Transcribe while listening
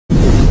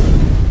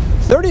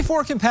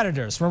34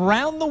 competitors from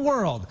around the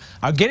world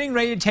are getting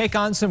ready to take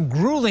on some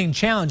grueling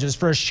challenges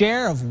for a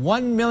share of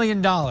 $1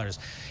 million.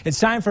 It's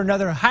time for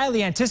another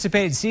highly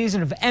anticipated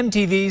season of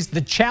MTV's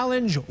The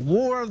Challenge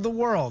War of the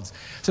Worlds.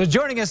 So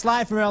joining us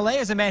live from LA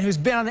is a man who's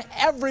been on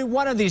every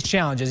one of these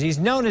challenges. He's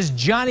known as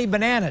Johnny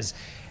Bananas.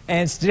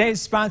 And it's today's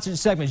sponsored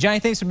segment.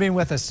 Johnny, thanks for being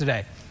with us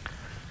today.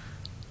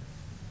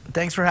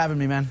 Thanks for having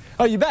me, man.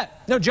 Oh, you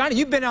bet. No, Johnny,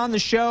 you've been on the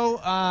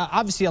show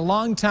obviously a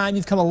long time.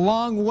 You've come a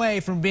long way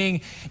from being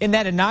in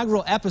that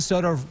inaugural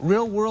episode of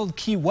Real World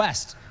Key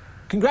West.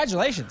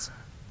 Congratulations.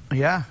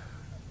 Yeah.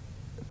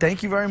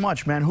 Thank you very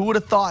much, man. Who would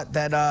have thought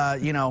that,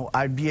 you know,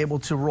 I'd be able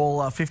to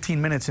roll 15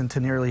 minutes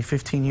into nearly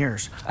 15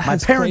 years? My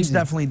parents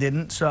definitely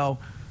didn't, so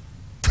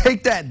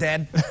take that,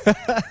 Dad.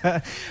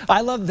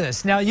 I love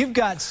this. Now, you've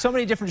got so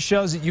many different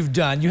shows that you've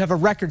done. You have a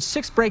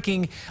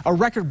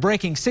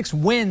record-breaking 6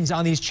 wins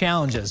on these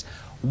challenges.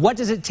 What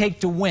does it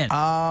take to win?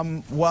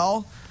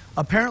 Well,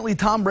 apparently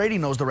Tom Brady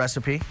knows the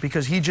recipe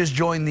because he just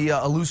joined the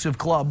elusive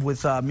club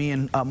with me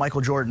and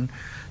Michael Jordan.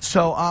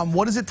 So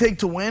what does it take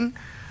to win?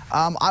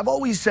 I've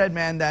always said,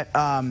 man, that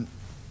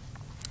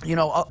you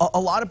know, a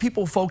lot of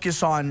people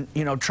focus on,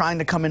 you know, trying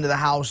to come into the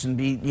house and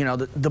be, you know,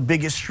 the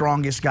biggest,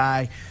 strongest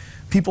guy.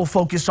 People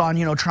focus on,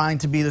 you know, trying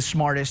to be the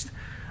smartest.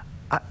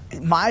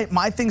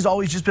 My thing's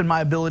always just been my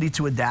ability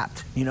to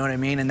adapt. You know what I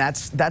mean? And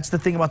that's the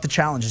thing about the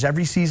challenges.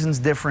 Every season's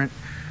different.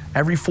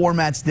 Every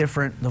format's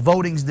different. The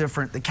voting's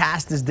different. The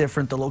cast is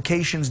different. The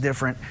location's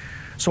different.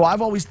 So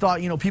I've always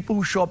thought, you know, people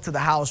who show up to the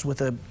house with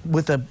a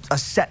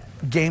set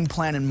game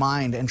plan in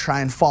mind and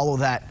try and follow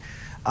that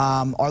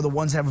are the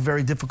ones that have a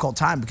very difficult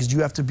time because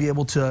you have to be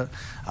able to,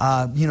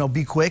 you know,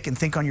 be quick and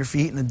think on your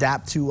feet and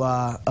adapt to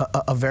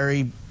a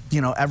very, you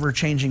know,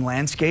 ever-changing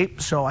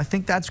landscape. So I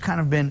think that's kind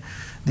of been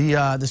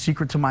the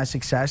secret to my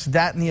success.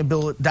 That and the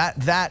ability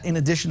that in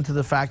addition to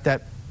the fact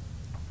that,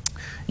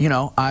 you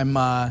know, I'm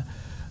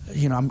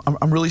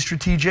really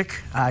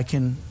strategic. I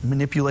can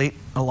manipulate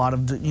a lot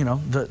of the, you know,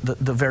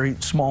 the very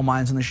small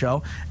minds in the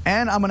show,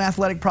 and I'm an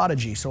athletic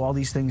prodigy. So all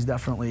these things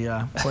definitely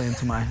play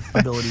into my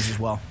abilities as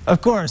well.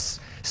 Of course.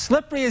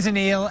 Slippery as an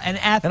eel and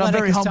athletic. And I'm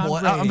very as humble.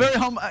 Tom Brady. I'm very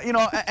humble, you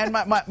know, and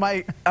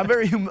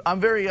I'm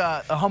very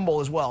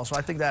humble as well. So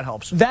I think that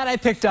helps. That I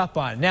picked up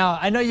on. Now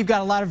I know you've got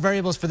a lot of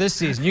variables for this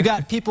season. You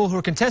got people who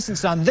are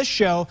contestants on this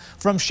show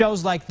from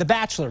shows like The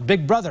Bachelor,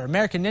 Big Brother,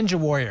 American Ninja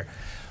Warrior.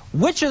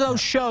 Which of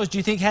those shows do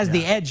you think has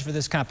the edge for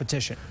this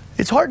competition?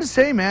 It's hard to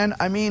say, man.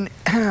 I mean,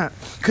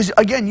 because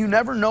again, you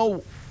never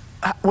know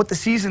what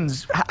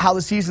how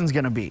the season's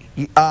going to be.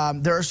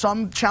 There are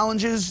some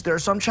challenge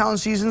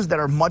seasons that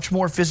are much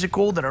more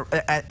physical,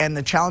 and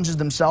the challenges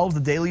themselves, the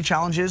daily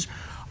challenges,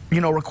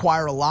 you know,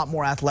 require a lot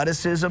more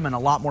athleticism and a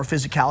lot more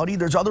physicality.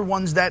 There's other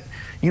ones that,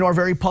 you know, are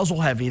very puzzle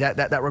heavy,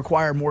 that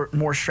require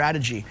more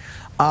strategy.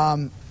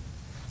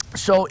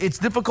 So it's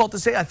difficult to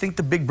say. I think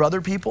the Big Brother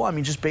people, I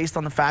mean, just based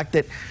on the fact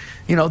that,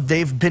 you know,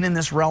 they've been in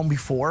this realm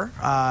before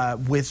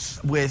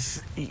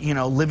with, you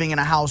know, living in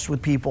a house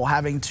with people,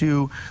 having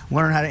to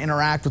learn how to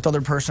interact with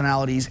other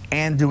personalities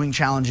and doing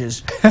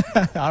challenges.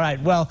 All right.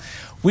 Well,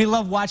 we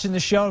love watching the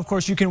show. Of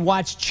course, you can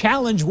watch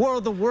Challenge War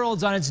of the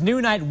Worlds on its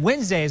new night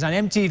Wednesdays on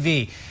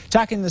MTV.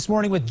 Talking this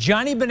morning with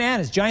Johnny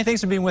Bananas. Johnny,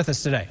 thanks for being with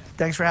us today.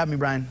 Thanks for having me,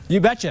 Brian.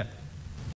 You betcha.